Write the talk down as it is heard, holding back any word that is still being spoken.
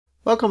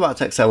Welcome back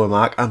to Excel with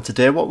Mark, and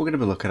today what we're going to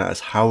be looking at is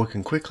how we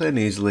can quickly and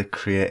easily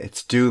create a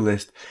to-do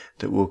list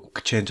that will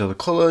change all the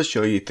colours,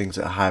 show you things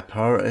that are high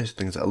priority,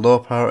 things that are low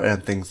priority,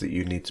 and things that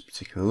you need to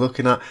particularly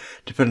looking at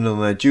depending on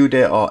their due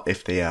date or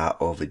if they are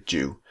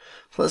overdue.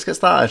 So let's get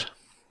started.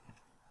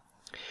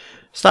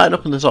 Starting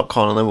up in the top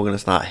corner, then we're going to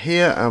start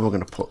here and we're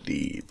going to put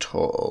the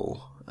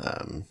total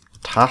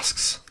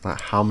tasks, like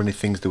how many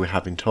things do we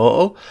have in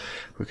total.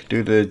 We can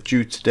do the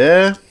due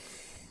today.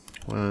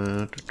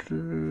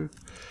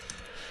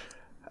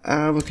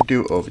 And we can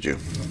do overdue.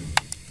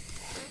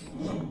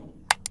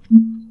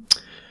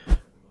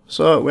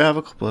 So we have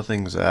a couple of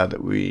things there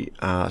that we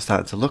are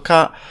starting to look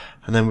at,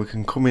 and then we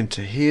can come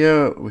into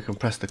here, we can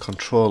press the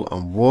Control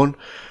and 1, and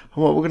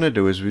what we're going to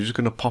do is we're just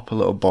going to pop a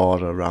little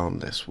border around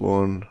this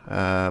one,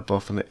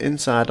 both on the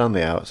inside and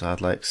the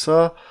outside like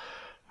so,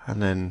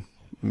 and then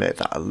make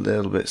that a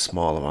little bit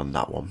smaller on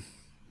that one.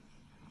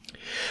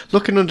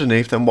 Looking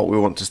underneath, then what we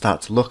want to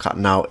start to look at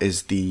now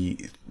is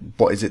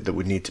what is it that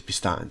we need to be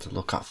starting to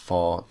look at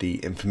for the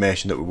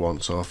information that we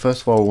want. So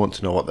first of all, we want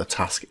to know what the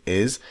task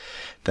is,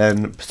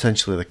 then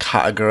potentially the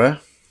category,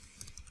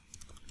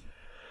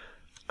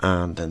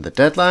 and then the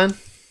deadline,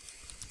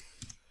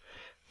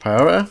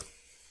 priority.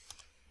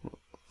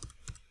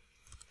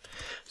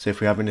 So if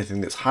we have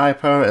anything that's high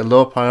priority,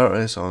 low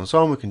priority, so on and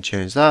so on, we can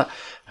change that.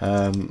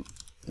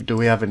 Do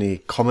we have any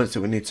comments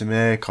that we need to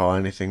make or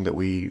anything that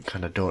we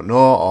kind of don't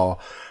know or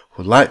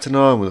would like to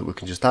know and that we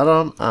can just add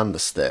on, and the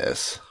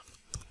status.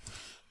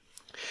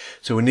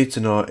 So we need to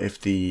know if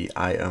the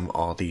item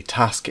or the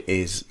task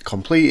is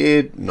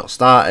completed, not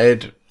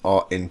started,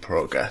 or in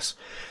progress.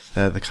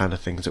 They're the kind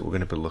of things that we're going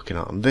to be looking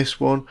at on this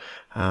one,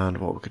 and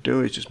what we could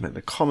do is just make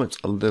the comments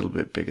a little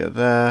bit bigger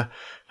there,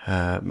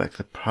 make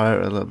the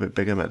priority a little bit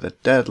bigger, make the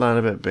deadline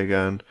a bit bigger,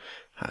 and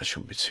that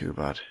shouldn't be too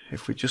bad.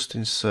 If we just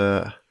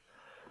insert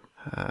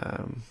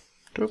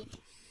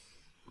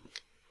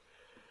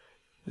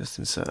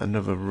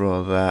another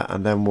row there,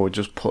 and then we'll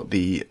just put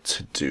the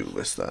to-do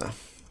list there.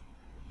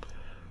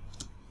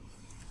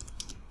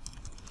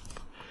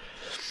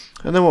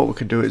 And then what we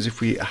can do is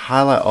if we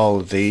highlight all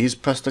of these,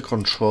 press the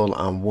Control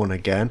and 1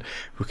 again,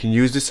 we can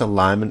use this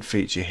alignment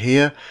feature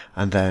here,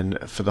 and then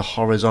for the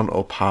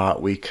horizontal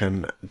part we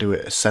can do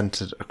it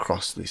centered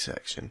across the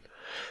section.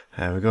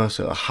 There we go,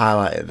 so it'll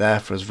highlight it there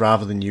for us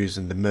rather than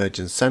using the merge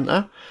and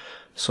center.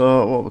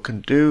 So what we can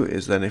do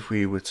is then if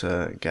we were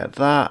to get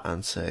that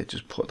and say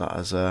just put that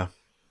as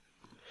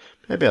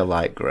maybe a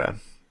light grey.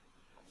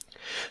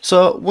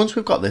 So once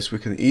we've got this, we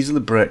can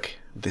easily break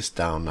this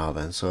down now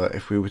then. So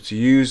if we were to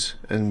use,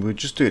 and we'll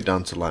just do it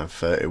down to line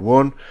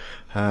 31,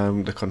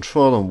 the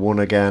Control and 1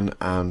 again,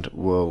 and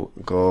we'll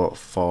go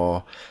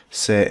for,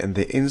 say in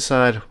the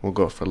inside, we'll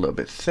go for a little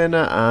bit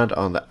thinner, and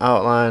on the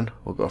outline,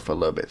 we'll go for a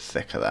little bit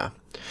thicker there.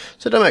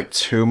 So it don't make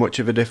too much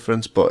of a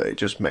difference, but it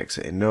just makes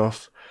it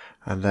enough.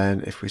 And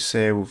then if we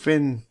say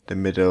within the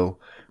middle,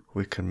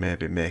 we can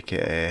maybe make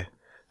it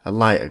a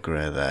lighter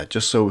grey there,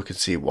 just so we can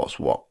see what's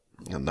what.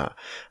 And that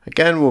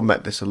again, we'll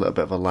make this a little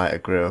bit of a lighter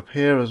grey up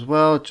here as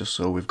well, just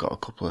so we've got a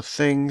couple of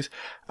things.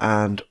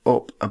 And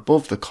up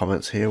above the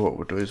comments here, what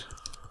we'll do is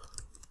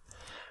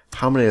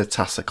how many of the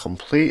tasks are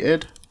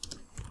completed,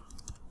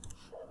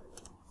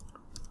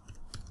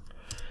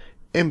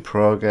 in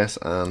progress,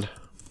 and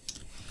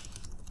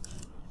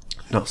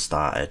not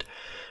started.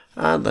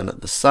 And then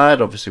at the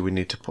side, obviously we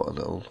need to put a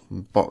little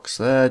box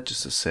there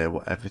just to say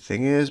what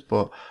everything is,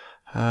 but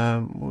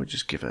we'll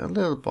just give it a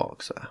little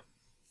box there,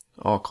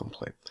 all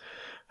complete.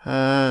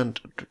 And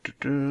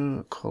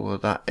colour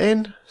that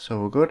in,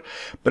 so we're good.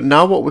 But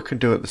now what we can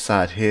do at the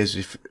side here is,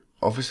 if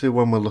obviously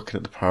when we're looking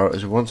at the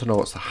priorities, we want to know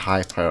what's the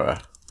high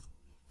priority.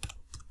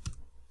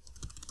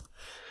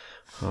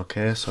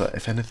 Okay, so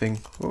if anything,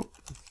 I'll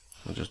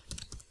just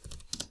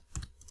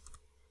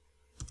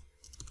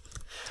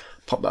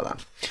pop that down.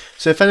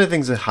 So if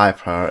anything's a high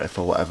priority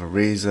for whatever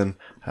reason,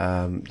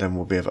 then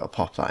we'll be able to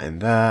pop that in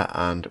there,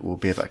 and we'll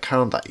be able to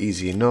count that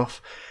easy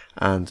enough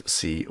and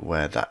see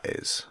where that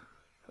is.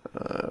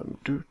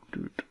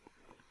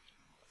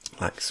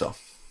 Like so.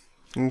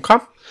 Okay.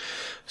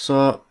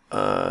 So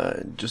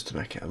just to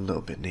make it a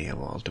little bit neater,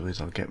 what I'll do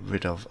is I'll get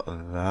rid of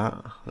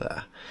that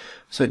there.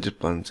 So it just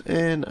blends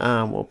in,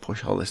 and we'll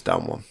push all this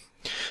down one.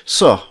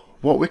 So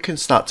what we can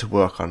start to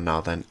work on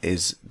now then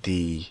is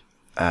the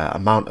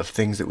amount of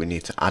things that we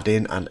need to add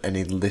in and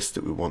any list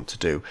that we want to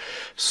do.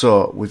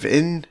 So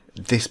within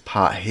this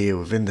part here,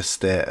 within the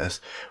status,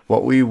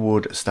 what we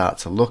would start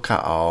to look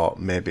at, or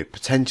maybe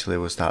potentially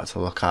we'll start to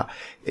look at,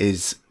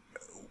 is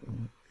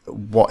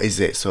what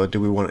is it? So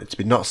do we want it to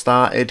be not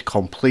started,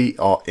 complete,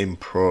 or in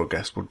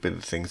progress would be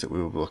the things that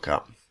we would look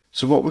at.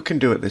 So what we can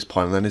do at this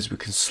point then is we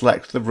can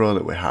select the row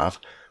that we have,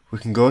 we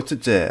can go to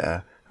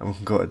data, and we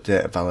can go to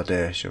data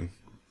validation.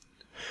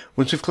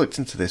 Once we've clicked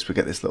into this, we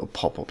get this little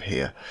pop-up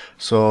here.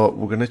 So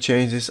we're going to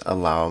change this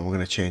allow, and we're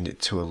going to change it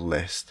to a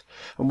list.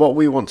 And what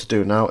we want to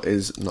do now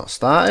is not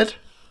started,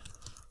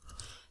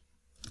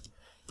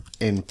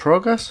 in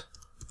progress,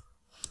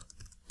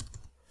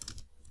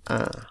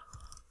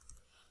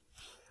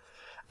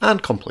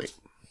 and complete.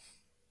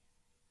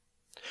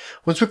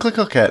 Once we click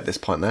OK at this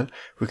point then,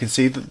 we can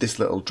see that this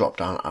little drop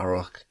down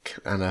arrow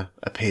kind of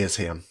appears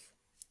here.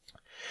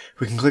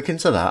 We can click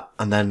into that,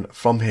 and then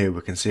from here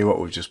we can see what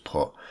we've just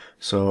put.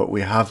 So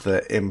we have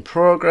the in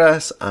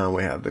progress and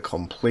we have the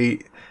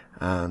complete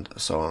and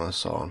so on and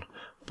so on.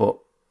 But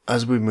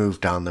as we move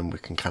down then we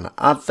can kind of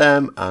add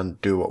them and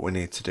do what we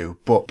need to do.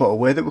 But a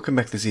way that we can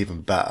make this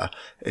even better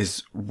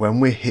is when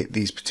we hit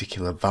these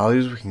particular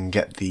values, we can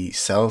get the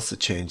cells to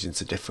change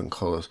into different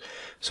colors.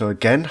 So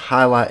again,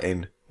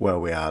 highlighting where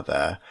we are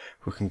there,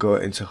 we can go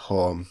into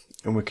home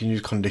and we can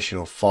use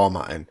conditional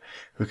formatting.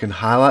 We can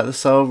highlight the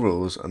cell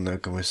rules and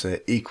then we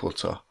say equal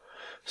to.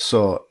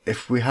 So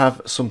if we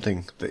have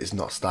something that is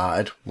not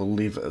started, we'll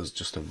leave it as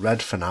just a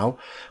red for now,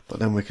 but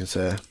then we can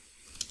say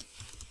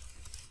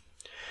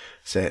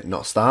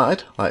not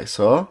started, like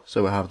so.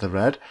 So we have the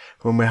red.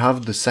 When we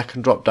have the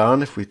second drop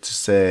down, if we just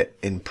say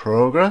in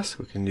progress,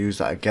 we can use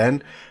that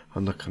again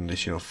on the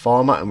conditional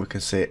format and we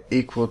can say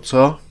equal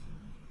to,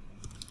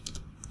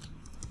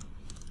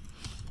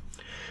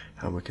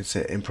 and we can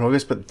say in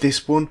progress. But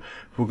this one,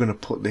 we're going to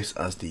put this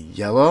as the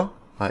yellow,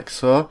 like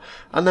so.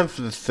 And then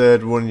for the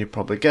third one, you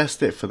probably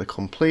guessed it, for the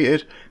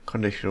completed,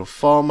 conditional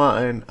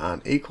formatting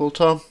and equal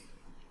to,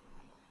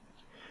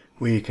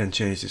 we can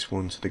change this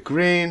one to the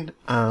green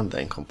and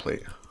then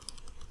complete.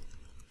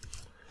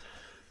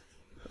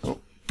 Oh,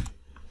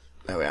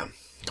 there we are,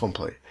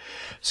 complete.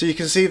 So you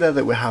can see there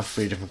that we have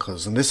 3 different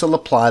colours, and this will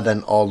apply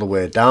then all the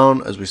way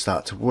down as we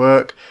start to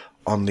work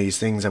on these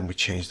things and we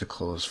change the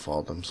colours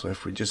for them. So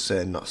if we just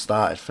say not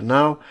started for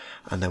now,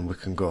 and then we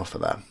can go for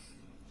that.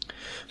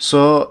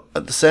 So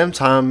at the same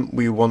time,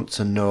 we want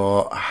to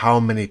know how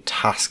many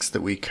tasks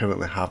that we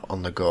currently have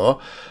on the go.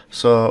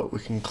 So we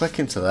can click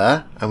into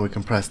there and we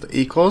can press the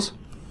equals.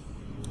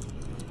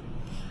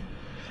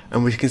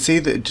 And we can see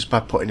that just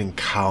by putting in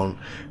count,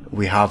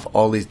 we have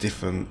all these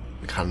different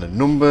kind of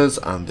numbers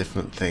and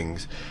different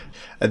things.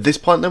 At this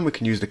point then we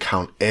can use the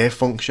count A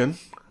function.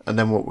 And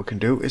then what we can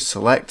do is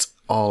select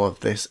all of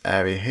this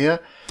area here.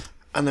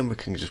 And then we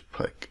can just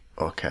click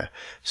OK.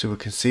 So we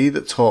can see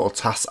that total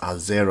tasks are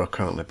 0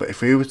 currently, but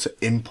if we were to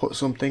input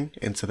something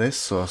into this,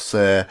 so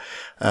say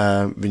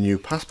renew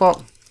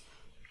passport,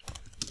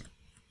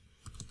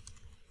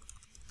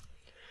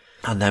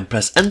 and then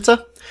press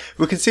enter,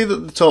 we can see that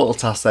the total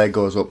task there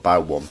goes up by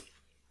 1.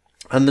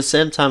 And at the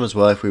same time as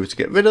well, if we were to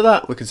get rid of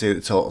that, we can see that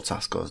the total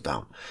task goes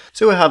down.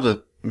 So we have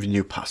the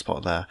renew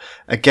passport there.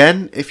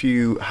 Again, if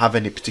you have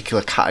any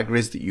particular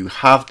categories that you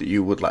have that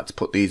you would like to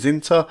put these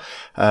into,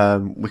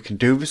 we can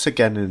do this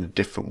again in a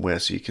different way.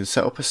 So you can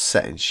set up a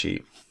setting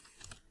sheet.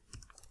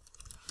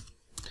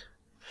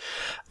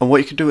 And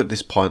what you can do at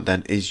this point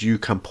then is you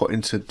can put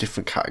into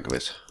different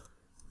categories.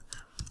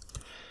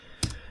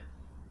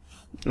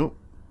 Oh,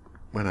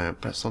 when I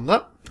press on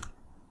that.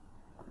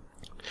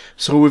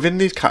 So within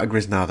these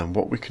categories now then,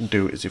 what we can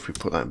do is if we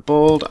put that in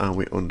bold and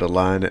we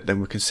underline it, then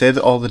we can say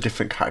that all the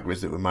different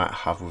categories that we might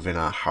have within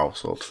our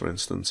household, for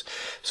instance.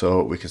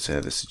 So we can say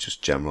this is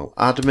just general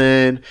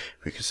admin,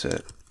 we can say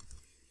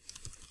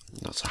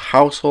that's a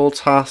household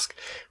task,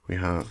 we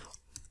have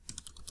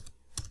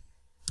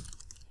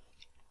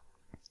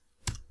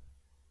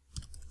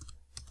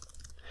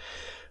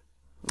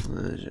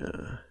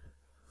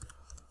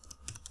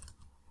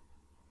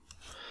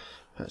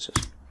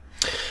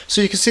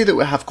So you can see that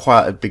we have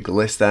quite a big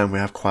list there and we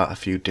have quite a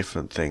few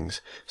different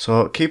things.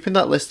 So keeping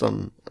that list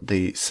on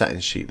the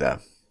settings sheet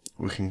there,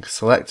 we can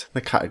select the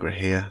category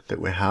here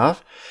that we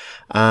have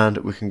and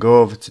we can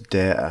go over to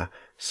data,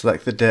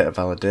 select the data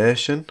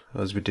validation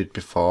as we did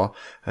before,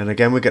 and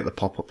again we get the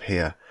pop-up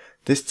here.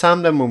 This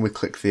time then when we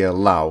click the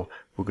allow,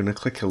 we're going to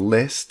click a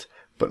list,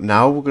 but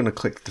now we're going to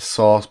click the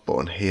source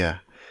button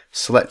here,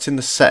 selecting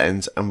the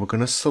settings, and we're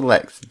going to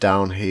select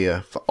down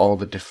here for all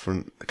the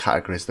different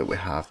categories that we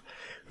have.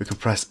 We can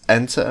press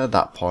enter at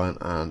that point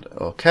and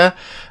OK.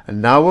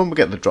 And now when we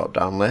get the drop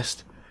down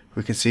list,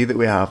 we can see that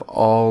we have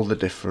all the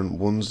different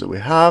ones that we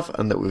have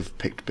and that we've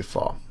picked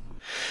before.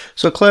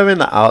 So clearing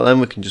that out, then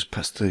we can just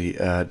press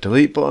the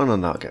delete button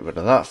and that'll get rid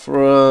of that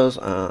for us.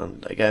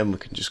 And again, we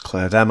can just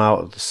clear them out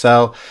of the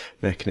cell,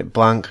 making it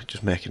blank,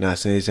 just making it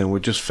nice and easy. And we'll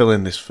just fill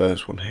in this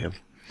first one here.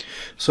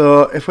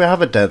 So if we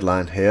have a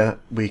deadline here,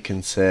 we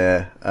can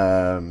say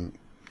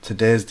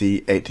today's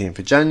the 18th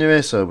of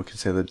January, so we can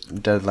say the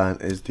deadline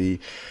is the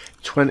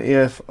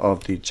 20th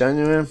of the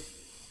January,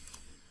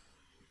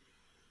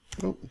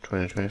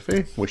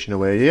 2023, wishing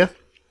away a year.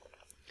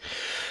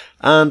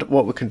 And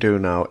what we can do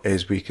now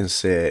is we can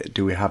say,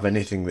 do we have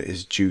anything that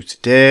is due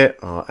today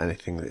or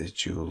anything that is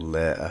due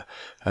later?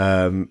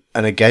 And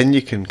again,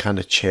 you can kind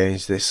of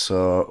change this,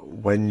 so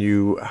when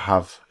you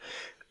have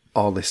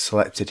all this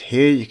selected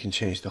here, you can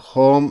change the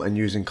home, and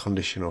using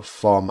conditional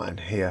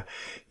formatting here,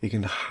 you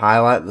can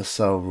highlight the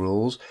cell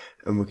rules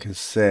and we can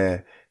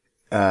say,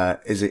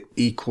 is it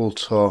equal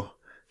to,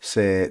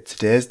 say,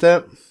 today's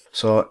date?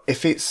 So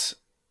if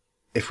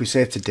we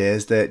say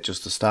today's date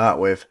just to start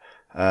with,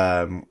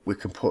 we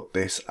can put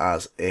this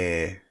as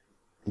a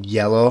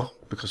yellow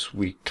because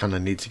we kind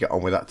of need to get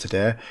on with that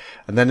today.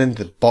 And then in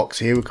the box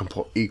here, we can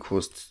put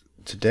equals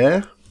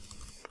today.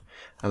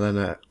 and then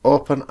an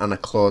open and a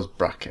close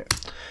bracket.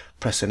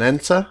 Pressing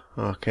enter,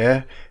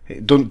 okay,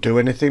 it doesn't do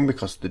anything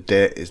because the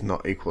date is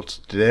not equal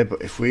to today,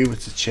 but if we were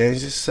to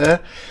change this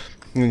there,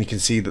 then you can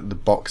see that the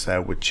box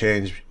there would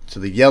change to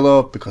the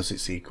yellow because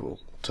it's equal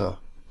to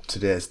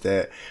today's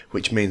date,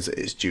 which means that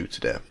it's due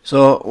today.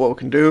 So what we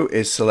can do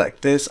is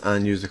select this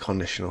and use the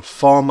conditional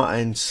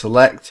formatting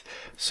select.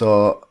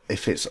 So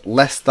if it's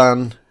less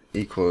than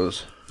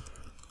equals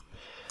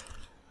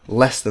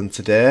less than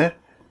today,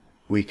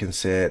 we can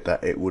say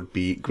that it would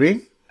be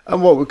green.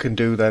 And what we can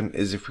do then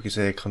is if we can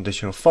say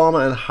conditional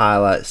format and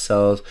highlight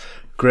cells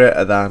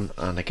greater than,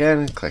 and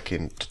again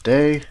clicking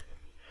today,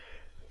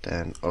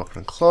 then open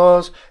and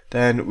close,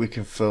 then we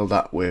can fill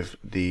that with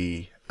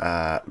the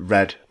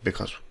red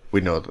because we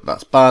know that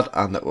that's bad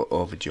and that we're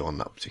overdue on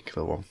that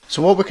particular one.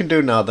 So what we can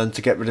do now then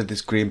to get rid of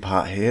this green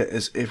part here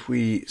is if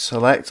we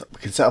select,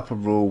 we can set up a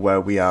rule where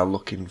we are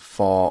looking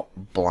for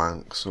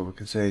blank. So we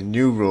can say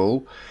new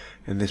rule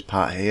in this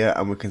part here,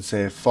 and we can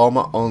say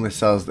format only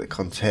cells that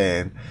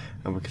contain,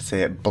 and we can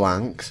say it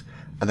blanks,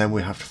 and then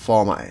we have to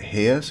format it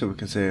here. So we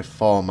can say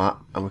format,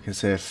 and we can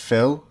say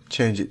fill,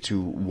 change it to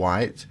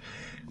white,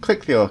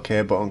 click the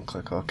OK button,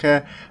 click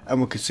OK,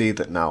 and we can see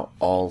that now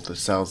all the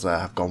cells there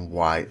have gone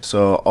white.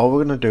 So all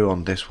we're going to do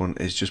on this one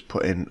is just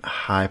put in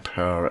high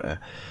priority.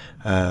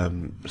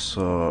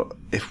 So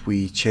if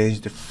we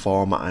change the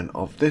formatting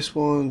of this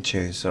one,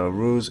 change cell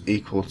rules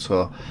equal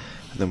to,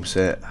 and then we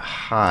say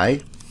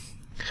high,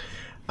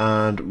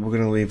 and we're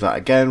going to leave that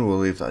again, we'll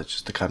leave that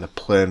just a kind of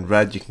plain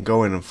red. You can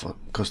go in and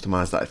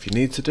customize that if you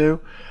need to do,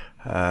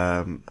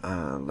 and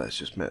let's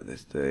just make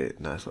this the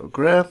nice little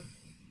grey.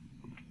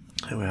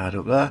 And we add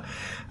up there,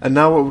 and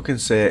now what we can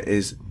say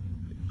is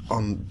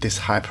on this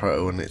high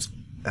priority one, it's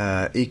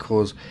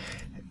equals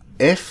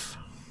if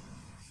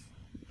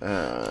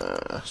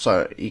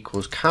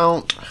equals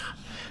count,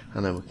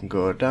 and then we can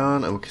go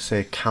down and we can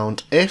say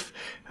count if,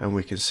 and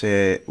we can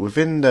say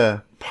within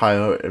the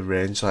priority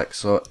range, like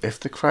so, if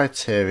the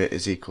criteria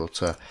is equal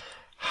to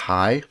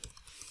high,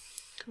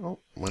 oh,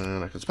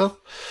 when I can spell,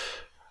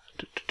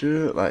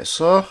 like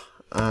so,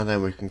 and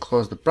then we can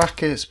close the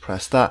brackets,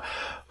 press that.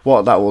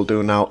 What that will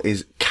do now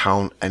is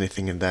count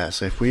anything in there.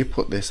 So if we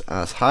put this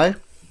as high,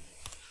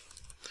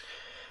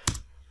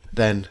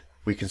 then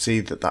we can see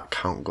that that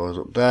count goes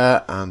up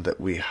there, and that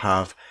we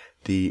have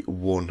the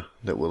 1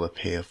 that will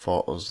appear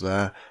for us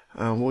there.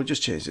 And we'll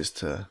just change this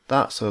to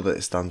that so that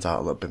it stands out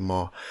a little bit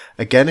more.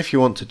 Again, if you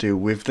want to do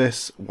with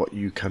this, what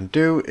you can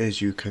do is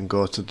you can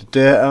go to the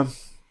data,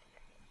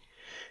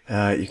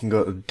 you can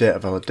go to the data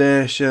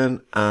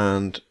validation,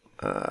 and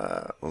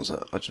I'll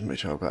just make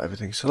sure I've got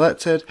everything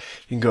selected.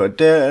 You can go to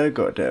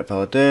data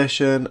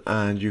validation,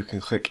 and you can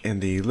click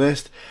in the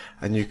list,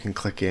 and you can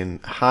click in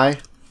high.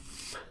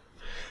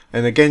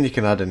 And again, you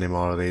can add any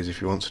more of these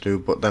if you want to do,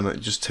 but then it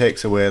just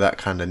takes away that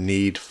kind of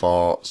need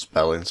for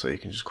spelling. So you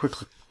can just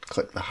quickly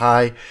click the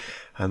high,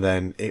 and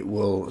then it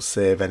will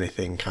save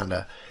anything kind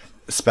of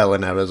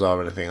spelling errors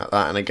or anything like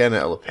that. And again,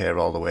 it'll appear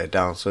all the way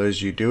down. So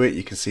as you do it,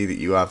 you can see that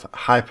you have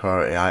high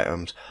priority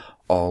items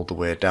all the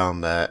way down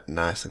there,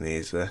 nice and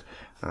easy.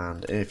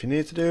 And if you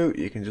need to do,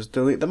 you can just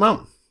delete them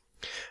out.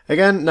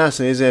 Again, nice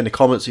and easy. Any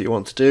comments that you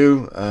want to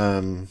do,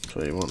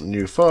 so you want a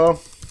new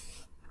photo,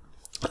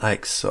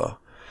 like so.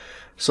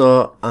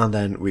 So, and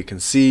then we can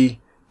see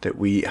that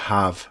we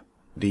have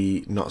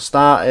the not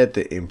started,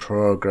 the in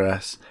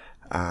progress,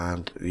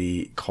 and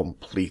the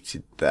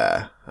completed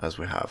there, as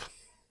we have.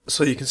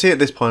 So you can see at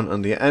this point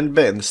on the end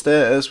bit in the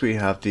status, we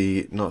have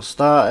the not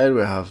started,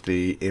 we have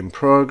the in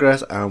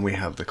progress, and we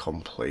have the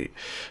complete.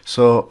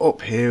 So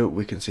up here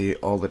we can see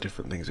all the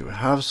different things that we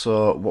have.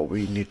 So what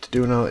we need to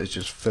do now is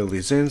just fill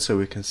these in. So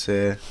we can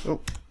say,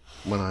 oh,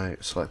 when I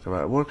select the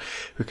right one,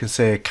 we can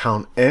say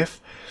count if,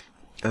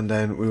 and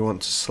then we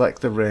want to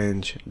select the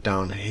range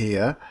down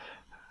here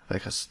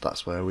because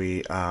that's where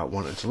we are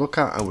wanting to look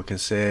at, and we can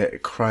say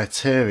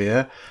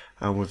criteria,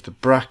 and with the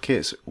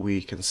brackets we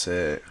can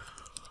say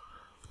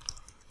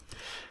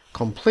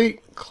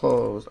complete,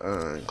 close,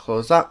 and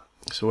close that.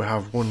 So we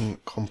have one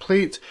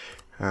complete,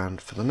 and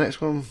for the next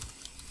one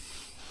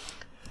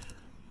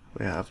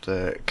we have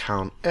the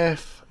count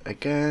if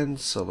again,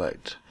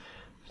 select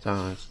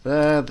down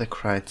there, the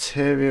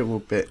criteria will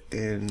be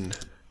in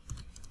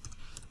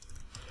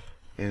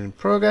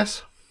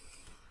progress,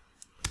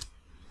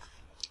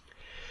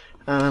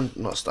 and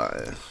not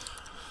started,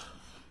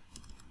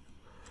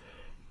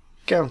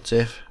 count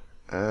if,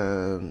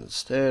 and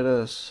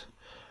status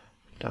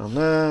down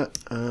there,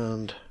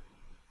 and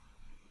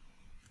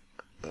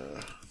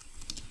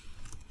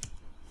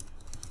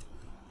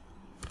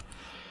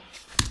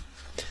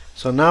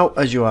so now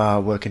as you are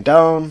working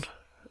down,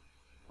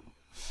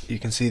 you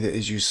can see that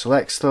as you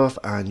select stuff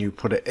and you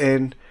put it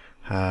in,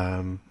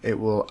 it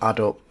will add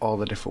up all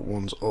the different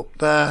ones up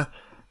there,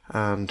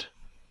 and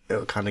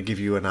it'll kind of give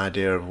you an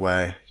idea of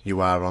where you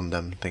are on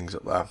them things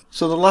up there.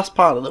 So the last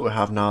part that we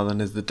have now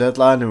then is the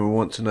deadline, and we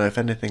want to know if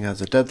anything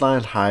has a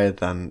deadline higher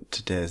than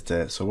today's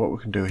date. So what we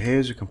can do here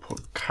is we can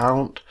put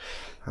count,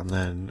 and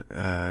then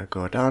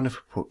go down. If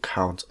we put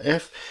count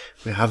if,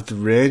 we have the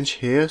range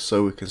here,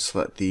 so we can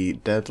select the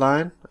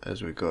deadline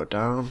as we go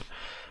down.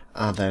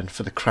 And then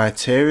for the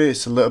criteria,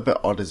 it's a little bit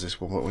odd as this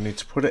one, but we need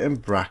to put it in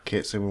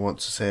brackets, and we want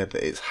to say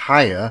that it's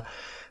higher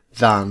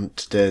than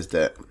today's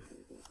date.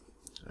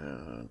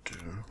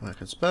 I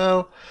can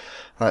spell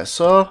like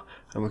so,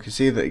 and we can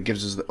see that it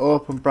gives us the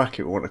open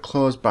bracket. We want a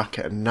close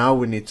bracket, and now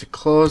we need to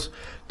close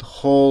the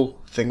whole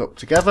thing up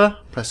together,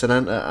 press an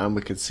enter, and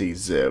we can see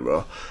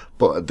 0.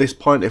 But at this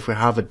point, if we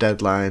have a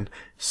deadline,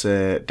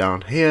 say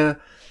down here,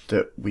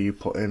 that we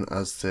put in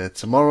as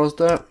tomorrow's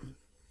date,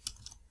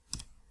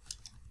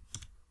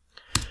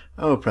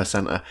 and we'll press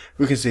enter,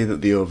 we can see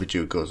that the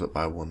overdue goes up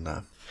by 1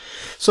 there.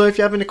 So if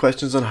you have any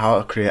questions on how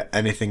to create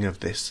anything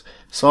of this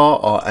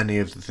sort, or any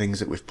of the things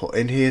that we've put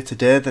in here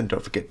today, then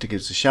don't forget to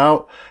give us a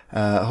shout.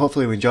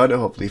 Hopefully you enjoyed it,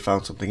 hopefully you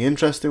found something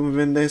interesting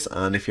within this,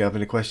 and if you have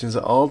any questions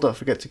at all, don't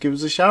forget to give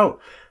us a shout.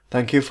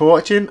 Thank you for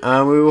watching,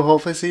 and we will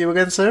hopefully see you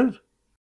again soon.